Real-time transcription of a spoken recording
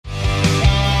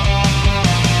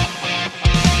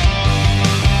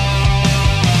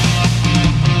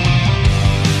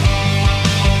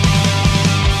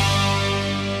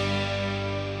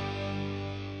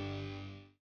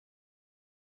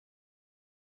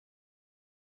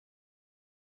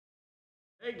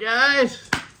Hey guys,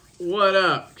 what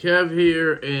up? Kev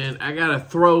here, and I got a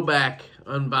throwback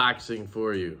unboxing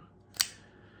for you.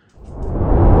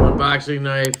 Unboxing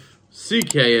knife,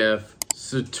 CKF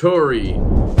Satori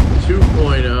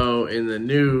 2.0 in the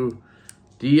new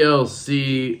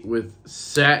DLC with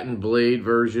satin blade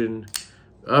version,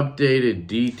 updated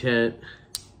detent.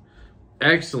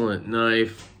 Excellent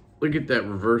knife. Look at that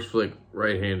reverse flick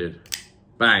right-handed.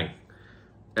 Bang.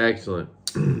 Excellent.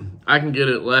 I can get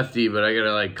it lefty, but I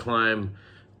gotta like climb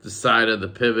the side of the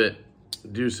pivot,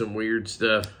 do some weird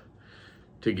stuff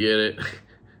to get it.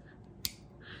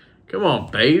 Come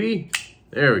on, baby.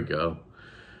 There we go.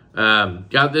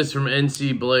 Got this from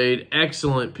NC Blade.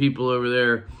 Excellent people over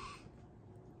there.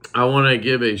 I want to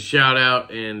give a shout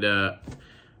out and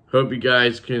hope you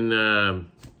guys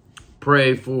can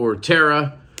pray for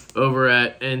Tara over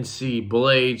at NC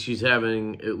Blade. She's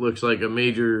having, it looks like, a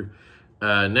major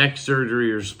neck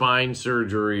surgery or spine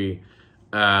surgery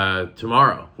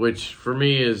tomorrow, which for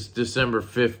me is December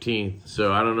 15th.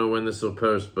 So I don't know when this will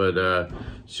post, but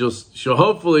she'll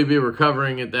hopefully be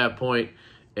recovering at that point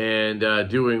and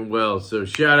doing well. So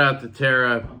shout out to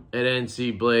Tara at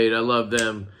NC Blade. I love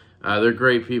them. They're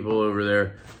great people over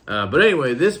there. But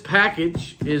anyway, this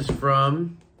package is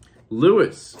from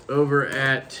Lewis over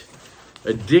at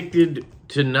Addicted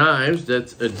to Knives.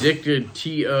 That's Addicted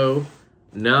TO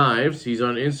Knives. He's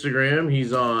on Instagram.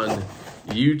 He's on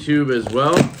YouTube as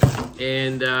well.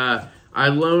 And I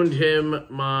loaned him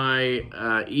my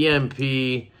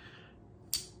EMP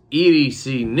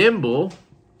EDC Nimble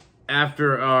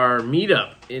after our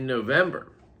meetup in November.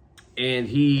 And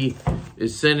he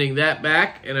is sending that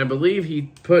back. And I believe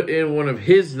he put in one of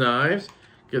his knives.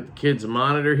 Got the kid's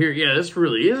monitor here. Yeah, this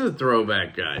really is a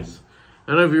throwback, guys.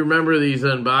 I don't know if you remember these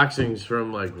unboxings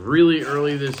from like really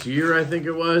early this year, I think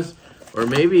it was. Or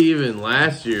maybe even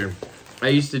last year. I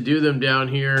used to do them down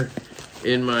here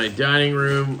in my dining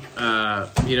room,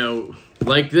 you know,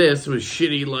 like this with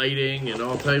shitty lighting and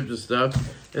all types of stuff.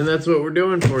 And that's what we're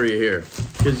doing for you here.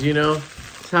 Because, you know,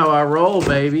 that's how I roll,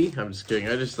 baby. I'm just kidding.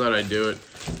 I just thought I'd do it.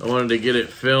 I wanted to get it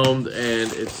filmed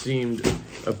and it seemed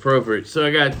appropriate. So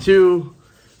I got two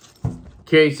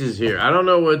cases here. I don't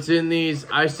know what's in these.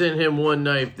 I sent him one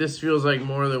knife. This feels like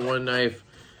more than one knife.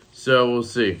 So we'll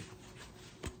see.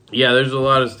 Yeah, there's a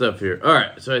lot of stuff here. All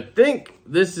right, so I think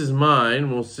this is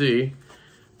mine. We'll see.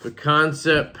 The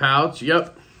concept pouch.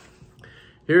 Yep.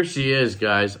 Here she is,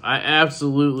 guys. I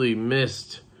absolutely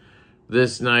missed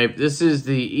this knife. This is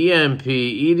the EMP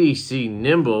EDC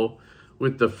Nimble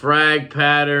with the frag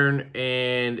pattern.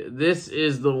 And this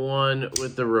is the one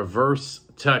with the reverse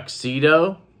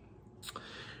tuxedo.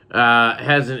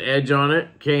 Has an edge on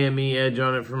it. KME edge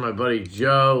on it from my buddy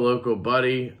Joe. Local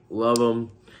buddy. Love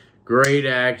him. Great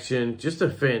action, just a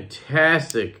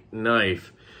fantastic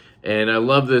knife. And I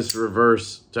love this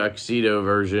reverse tuxedo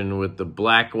version with the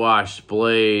black wash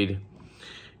blade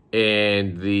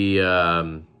and the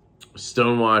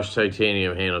stonewash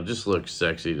titanium handle. Just looks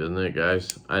sexy, doesn't it,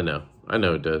 guys? I know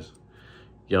it does.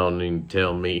 Y'all need to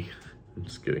tell me. I'm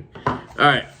just kidding. All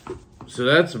right, so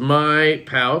that's my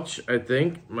pouch, I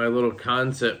think. My little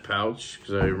concept pouch,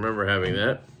 because I remember having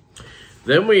that.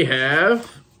 Then we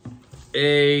have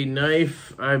a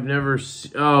knife I've never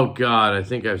seen. Oh, God, I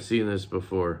think I've seen this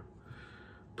before.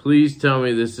 Please tell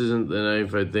me this isn't the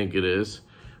knife I think it is.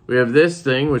 We have this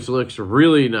thing, which looks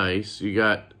really nice. You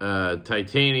got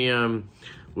titanium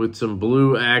with some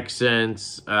blue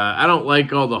accents. I don't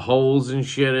like all the holes and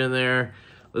shit in there.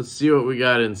 Let's see what we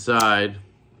got inside.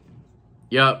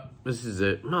 Yep, this is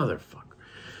it. Motherfucker.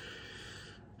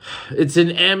 It's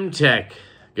an M-Tech.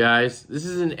 Guys, this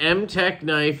is an M-Tech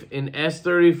knife in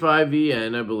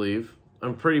S35VN, I believe.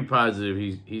 I'm pretty positive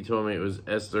he told me it was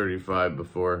S35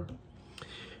 before.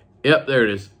 Yep, there it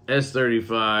is.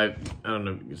 S35. I don't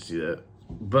know if you can see that.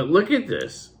 But look at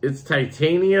this. It's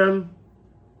titanium,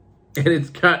 and it's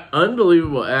got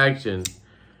unbelievable action.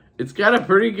 It's got a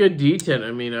pretty good detent.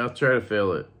 I mean, I'll try to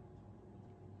fail it.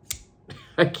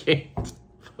 I can't.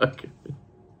 Fuck it.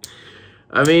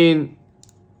 I mean,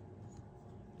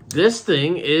 this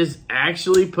thing is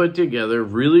actually put together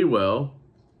really well.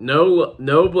 No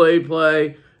blade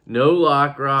play, no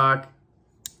lock rock.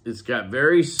 It's got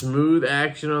very smooth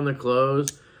action on the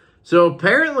close. So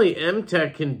apparently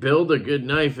M-Tech can build a good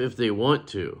knife if they want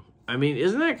to. I mean,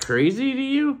 isn't that crazy to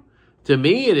you? To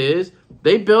me it is.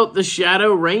 They built the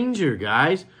Shadow Ranger,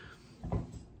 guys.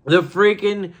 The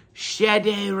freaking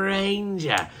Shadow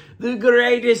Ranger. The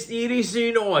greatest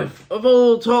EDC knife of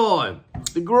all time.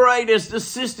 The greatest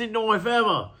assisted knife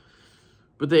ever.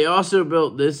 But they also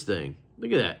built this thing.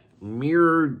 Look at that.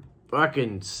 Mirrored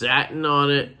fucking satin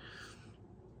on it.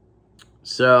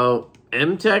 So,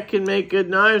 M-Tech can make good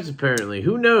knives, apparently.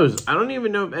 Who knows? I don't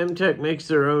even know if M-Tech makes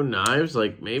their own knives.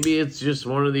 Like, maybe it's just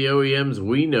one of the OEMs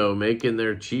we know making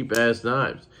their cheap-ass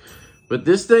knives. But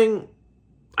this thing,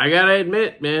 I gotta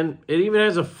admit, man, it even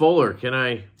has a fuller. Can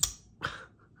I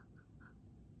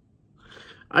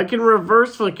can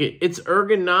reverse flick it. It's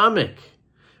ergonomic.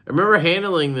 I remember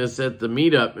handling this at the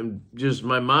meetup, and just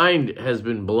my mind has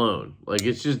been blown. Like,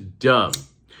 it's just dumb.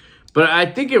 But I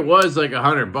think it was like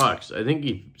 $100. I think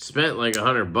he spent like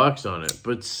 $100 on it.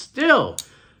 But still,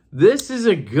 this is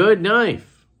a good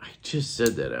knife. I just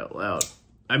said that out loud.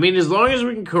 I mean, as long as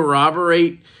we can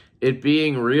corroborate it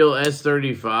being real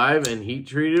S35 and heat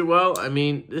treated well, I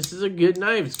mean, this is a good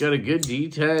knife. It's got a good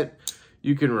detent.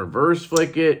 You can reverse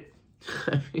flick it.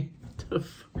 I mean,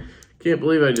 can't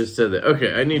believe I just said that.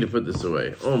 Okay, I need to put this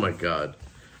away. Oh my God.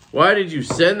 Why did you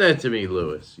send that to me,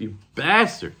 Lewis? You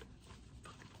bastard.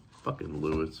 Fucking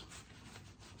Lewis.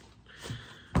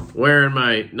 Wearing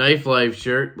my Knife Life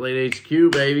shirt. Blade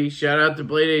HQ, baby. Shout out to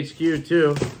Blade HQ,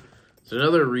 too. It's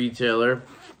another retailer.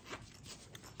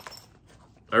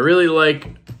 I really like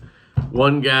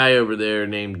one guy over there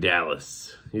named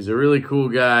Dallas. He's a really cool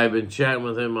guy. I've been chatting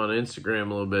with him on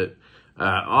Instagram a little bit.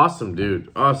 Awesome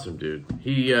dude. Awesome dude.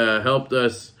 He helped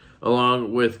us,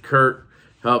 along with Kurt,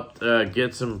 helped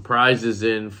get some prizes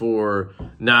in for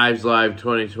Knives Live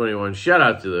 2021. Shout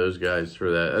out to those guys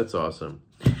for that. That's awesome.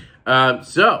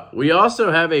 So, we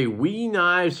also have a We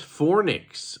Knives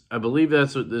Fornix. I believe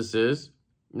that's what this is.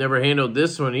 Never handled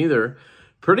this one either.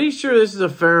 Pretty sure this is a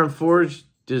Ferrum Forge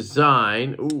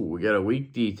design. Ooh, we got a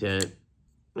weak detent.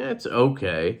 That's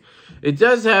okay. It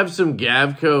does have some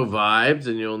Gavco vibes,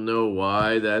 and you'll know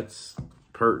why that's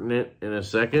pertinent in a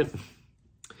second.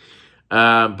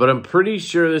 But I'm pretty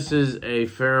sure this is a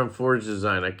Ferrum Forge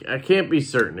design. I can't be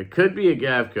certain. It could be a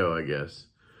Gavco, I guess.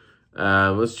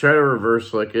 Let's try to reverse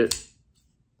flick it.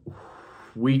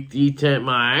 Weak detent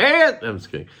my hand. I'm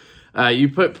just kidding. You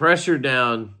put pressure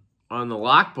down on the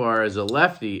lock bar as a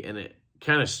lefty, and it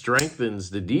kind of strengthens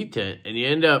the detent, and you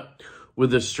end up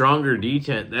with a stronger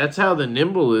detent. That's how the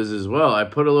nimble is as well. I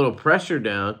put a little pressure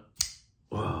down.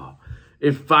 Whoa.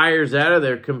 It fires out of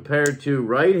there compared to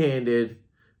right-handed.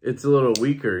 It's a little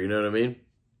weaker, you know what I mean?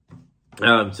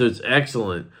 So it's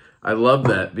excellent. I love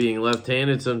that. Being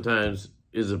left-handed sometimes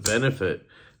is a benefit.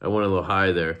 I went a little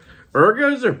high there.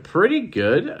 Ergos are pretty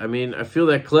good. I mean, I feel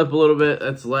that clip a little bit.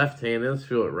 That's left-handed. Let's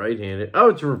feel it right-handed. Oh,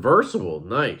 it's reversible.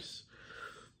 Nice.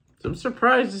 So I'm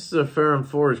surprised this is a Ferrum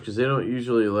Forge because they don't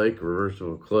usually like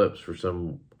reversible clips for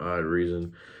some odd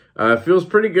reason. It feels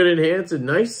pretty good in hand. It's a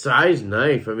nice size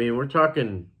knife. I mean, we're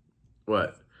talking,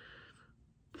 what,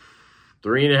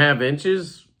 3.5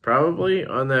 inches probably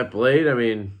on that blade. I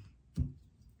mean,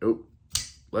 oh,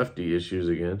 lefty issues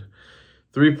again.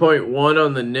 3.1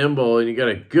 on the nimble, and you got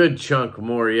a good chunk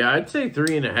more. Yeah, I'd say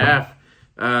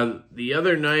 3.5. The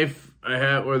other knife I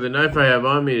have, or the knife I have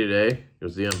on me today,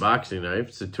 was the unboxing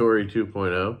knife, Satori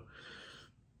 2.0.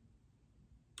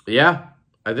 Yeah,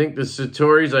 I think the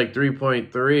Satori's like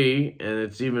 3.3, and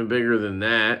it's even bigger than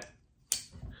that.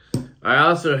 I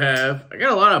also have, I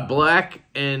got a lot of black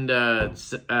and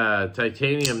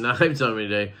titanium knives on me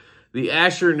today. The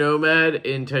Asher Nomad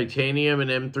in titanium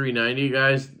and M390,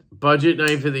 guys. Budget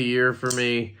knife of the year for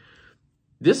me.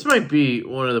 This might be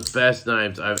one of the best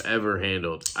knives I've ever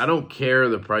handled. I don't care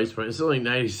the price point. It's only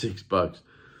 96 bucks.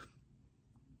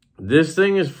 This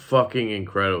thing is fucking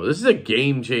incredible. This is a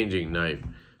game-changing knife.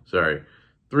 Sorry.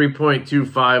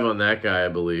 3.25 on that guy, I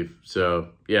believe. So,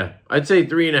 yeah. I'd say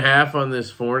 3.5 on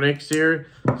this Fornix here.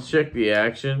 Let's check the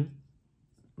action.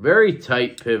 Very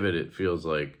tight pivot, it feels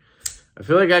like. I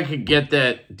feel like I could get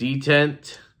that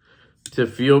detent to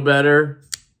feel better.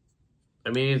 I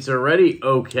mean, it's already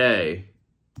okay.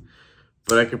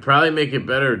 But I could probably make it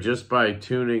better just by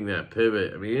tuning that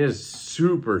pivot. I mean, it is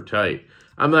super tight.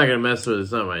 I'm not going to mess with it.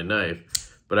 It's not my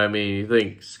knife. But, I mean, you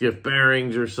think skiff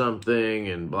bearings or something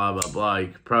and blah, blah, blah. You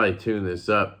could probably tune this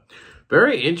up.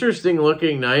 Very interesting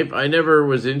looking knife. I never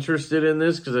was interested in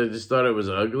this because I just thought it was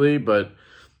ugly. But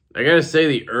I got to say,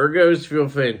 the ergos feel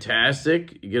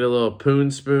fantastic. You get a little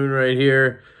poon spoon right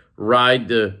here. Ride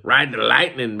the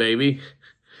lightning, baby.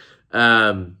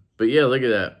 But, yeah, look at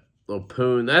that. Little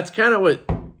poon. That's kind of what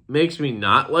makes me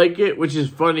not like it, which is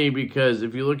funny because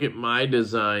if you look at my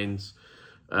designs,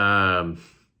 I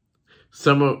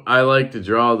like to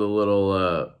draw the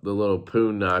little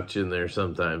poon notch in there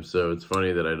sometimes, so it's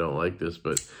funny that I don't like this,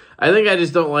 but I think I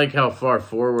just don't like how far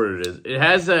forward it is. It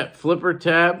has that flipper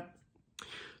tab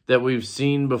that we've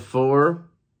seen before,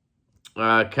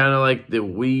 kind of like the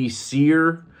Wee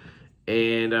Sear,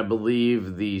 and I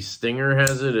believe the Stinger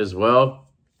has it as well.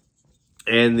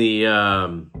 And the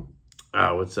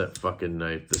what's that fucking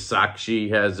knife? The Sakshi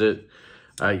has it.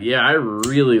 Yeah, I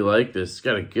really like this. It's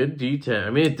got a good detent. I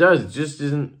mean, it does. It just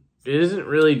isn't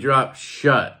really dropped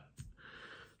shut.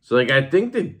 So, like, I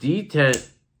think the detent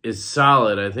is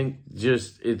solid. I think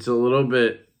just it's a little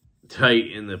bit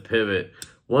tight in the pivot.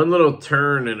 One little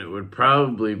turn and it would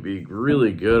probably be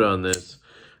really good on this.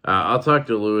 I'll talk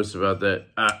to Lewis about that.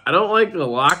 I don't like the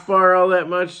lock bar all that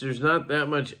much. There's not that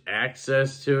much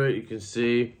access to it. You can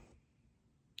see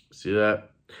that?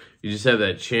 You just have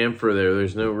that chamfer there.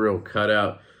 There's no real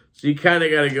cutout. So you kind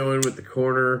of got to go in with the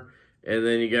corner, and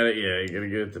then you got to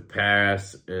get it to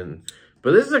pass.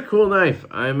 But this is a cool knife.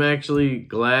 I'm actually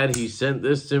glad he sent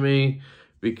this to me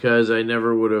because I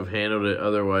never would have handled it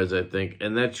otherwise, I think.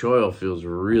 And that choil feels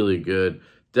really good.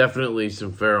 Definitely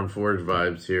some Ferrum Forge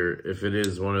vibes here if it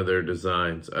is one of their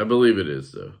designs. I believe it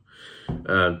is,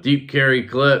 though. Deep carry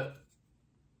clip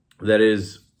that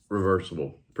is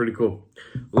reversible. Pretty cool.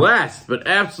 Last but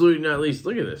absolutely not least,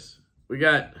 look at this. We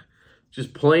got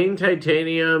just plain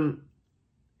titanium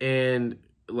and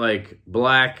like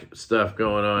black stuff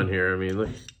going on here. I mean, look.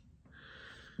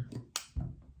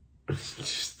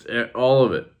 Just all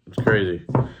of it. It's crazy.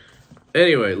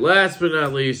 Anyway, last but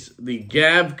not least, the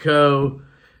Gavco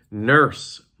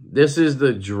Nurse. This is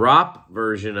the drop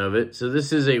version of it. So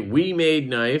this is a We-Made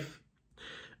knife.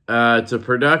 It's a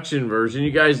production version.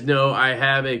 You guys know I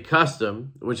have a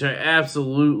custom, which I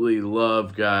absolutely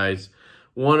love, guys.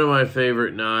 One of my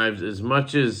favorite knives. As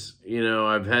much as, you know,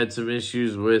 I've had some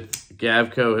issues with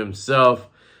Gavco himself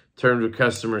in terms of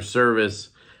customer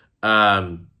service,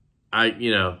 I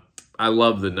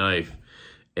love the knife.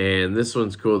 And this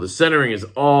one's cool. The centering is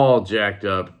all jacked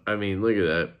up. I mean, look at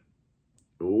that.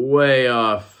 Way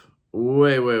off.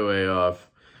 Way off.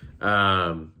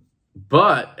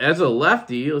 But as a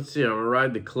lefty, let's see, I'm going to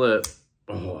ride the clip.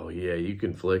 Oh, yeah, you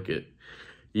can flick it.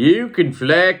 You can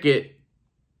flick it.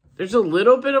 There's a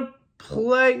little bit of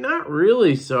play. Not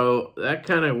really, so that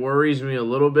kind of worries me a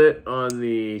little bit on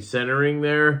the centering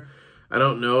there. I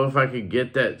don't know if I could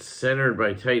get that centered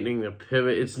by tightening the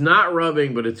pivot. It's not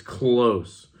rubbing, but it's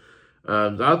close.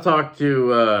 I'll talk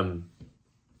to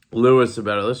Lewis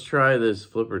about it. Let's try this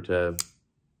flipper tab.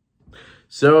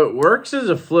 So it works as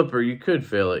a flipper. You could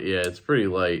fail it. Yeah, it's pretty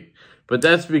light. But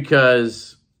that's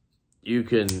because you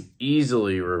can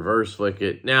easily reverse flick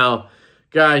it. Now,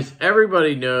 guys,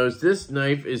 everybody knows this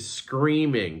knife is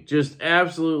screaming. Just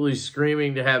absolutely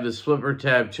screaming to have this flipper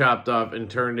tab chopped off and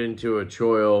turned into a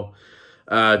choil.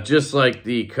 Just like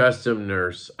the custom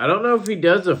Nurse. I don't know if he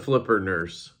does a flipper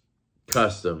Nurse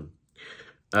custom.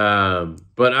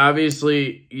 But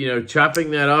obviously, you know,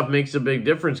 chopping that off makes a big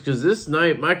difference because this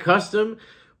knife, my custom,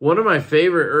 one of my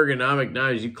favorite ergonomic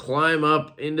knives, you climb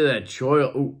up into that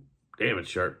choil. Ooh, damn, it's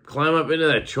sharp. Climb up into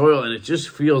that choil and it just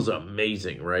feels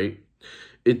amazing, right?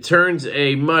 It turns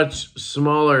a much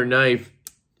smaller knife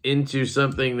into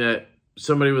something that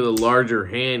somebody with a larger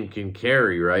hand can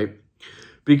carry, right?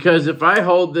 Because if I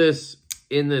hold this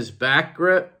in this back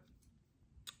grip,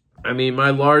 I mean, my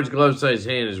large glove-sized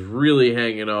hand is really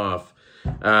hanging off.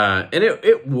 And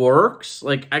it works.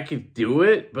 Like, I could do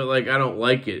it, but, like, I don't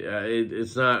like it.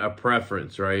 It's not a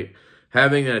preference, right?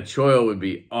 Having that choil would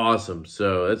be awesome.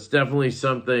 So, that's definitely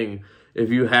something, if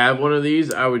you have one of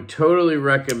these, I would totally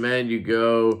recommend you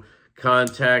go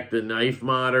contact the Knife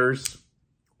Modders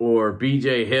or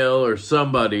BJ Hill or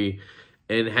somebody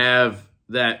and have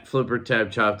that flipper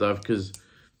tab chopped off because,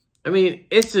 I mean,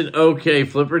 it's an okay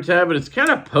flipper tab, but it's kind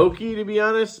of pokey, to be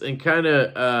honest, and kind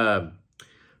of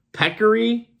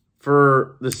peckery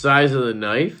for the size of the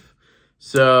knife.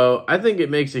 So I think it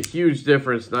makes a huge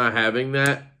difference not having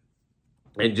that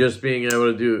and just being able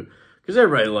to do, because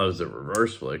everybody loves the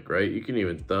reverse flick, right? You can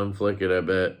even thumb flick it, I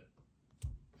bet.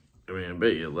 I mean, I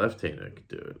bet you left-handed could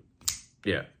do it.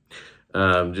 Yeah.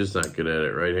 Just not good at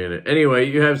it right-handed. Anyway,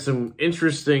 you have some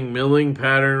interesting milling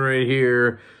pattern right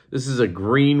here. This is a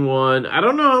green one. I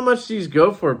don't know how much these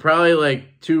go for. Probably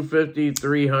like $250,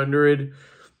 $300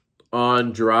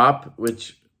 on drop,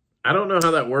 which I don't know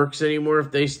how that works anymore.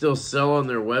 If they still sell on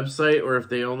their website or if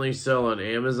they only sell on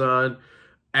Amazon.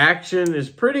 Action is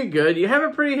pretty good. You have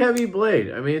a pretty heavy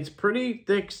blade. I mean, it's pretty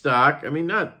thick stock. I mean,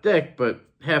 not thick, but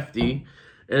hefty.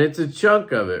 And it's a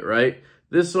chunk of it, right?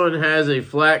 This one has a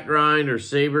flat grind or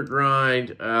saber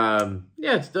grind. Yeah,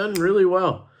 it's done really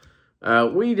well.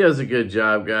 WE does a good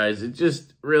job, guys. It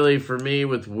just really, for me,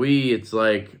 with WE, it's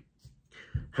like,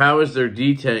 how is their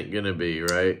detent going to be,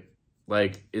 right?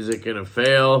 Like, is it going to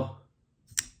fail?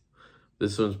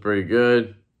 This one's pretty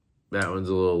good. That one's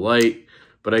a little light.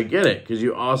 But I get it, because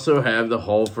you also have the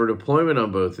hull for deployment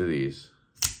on both of these.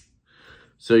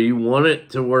 So you want it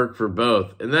to work for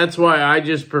both. And that's why I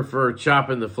just prefer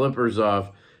chopping the flippers off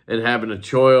and having a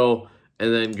choil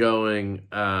and then going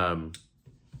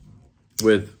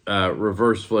with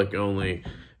reverse flick only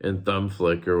and thumb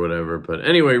flick or whatever. But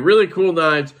anyway, really cool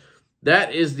knives.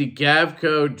 That is the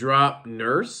Gavco Drop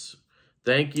Nurse.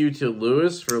 Thank you to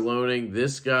Lewis for loaning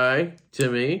this guy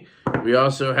to me. We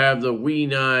also have the Wee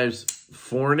Knives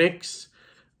Fornix.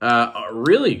 A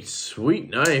really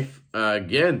sweet knife.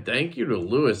 Again, thank you to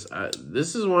Lewis.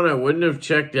 This is one I wouldn't have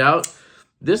checked out.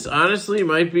 This honestly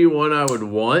might be one I would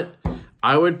want.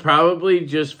 I would probably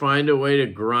just find a way to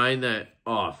grind that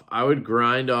off. I would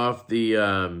grind off the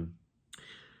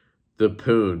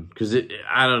poon, because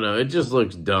I don't know, it just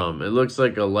looks dumb. It looks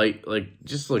like a light,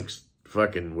 just looks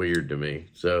fucking weird to me.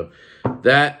 So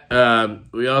that,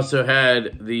 we also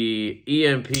had the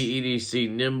EMP EDC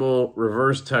Nimble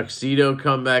Reverse Tuxedo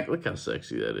comeback. Look how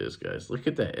sexy that is, guys. Look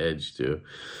at that edge too.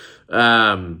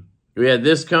 We had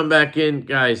this come back in,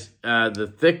 guys.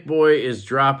 The Thick Boy is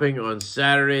dropping on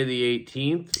Saturday the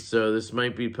 18th, so this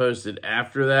might be posted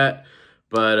after that.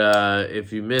 But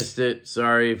if you missed it,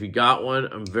 sorry. If you got one,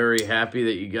 I'm very happy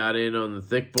that you got in on the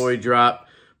Thick Boy drop.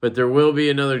 But there will be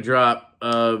another drop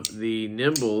of the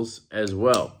Nimbles as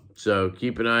well. So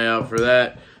keep an eye out for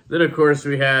that. Then, of course,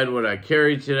 we had what I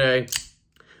carried today.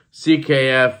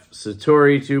 CKF,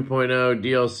 Satori 2.0,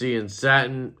 DLC and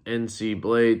Satin, NC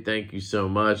Blade. Thank you so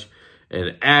much.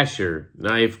 And Asher,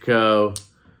 Knife Co.,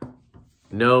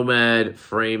 Nomad,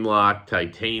 Frame Lock,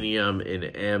 Titanium, and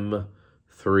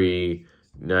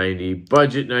M390.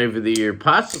 Budget Knife of the Year,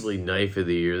 possibly Knife of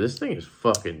the Year. This thing is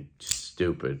fucking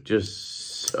stupid. Just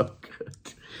so good.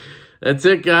 That's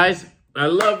it, guys. I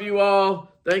love you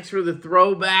all. Thanks for the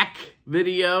throwback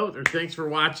video, or thanks for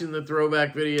watching the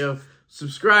throwback video.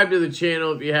 Subscribe to the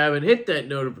channel if you haven't. Hit that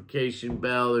notification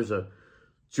bell. There's a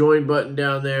join button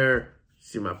down there.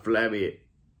 See my flabby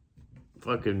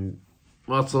fucking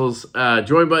muscles.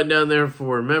 Join button down there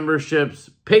for memberships,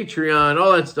 Patreon,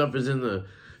 all that stuff is in the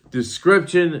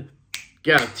description.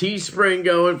 Got a Teespring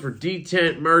going for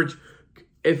detent merch.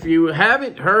 If you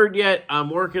haven't heard yet,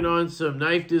 I'm working on some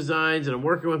knife designs, and I'm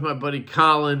working with my buddy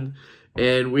Colin,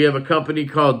 and we have a company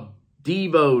called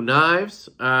Devo Knives.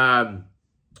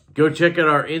 Go check out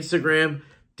our Instagram,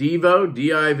 Devo,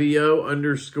 D-I-V-O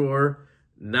 _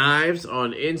 Knives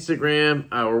on Instagram.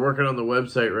 We're working on the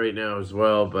website right now as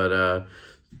well, but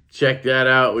check that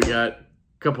out. We got a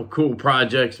couple cool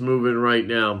projects moving right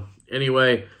now.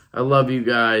 Anyway, I love you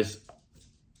guys.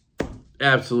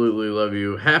 Absolutely love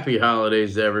you. Happy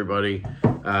holidays to everybody.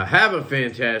 Have a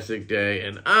fantastic day,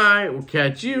 and I will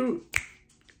catch you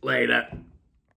later.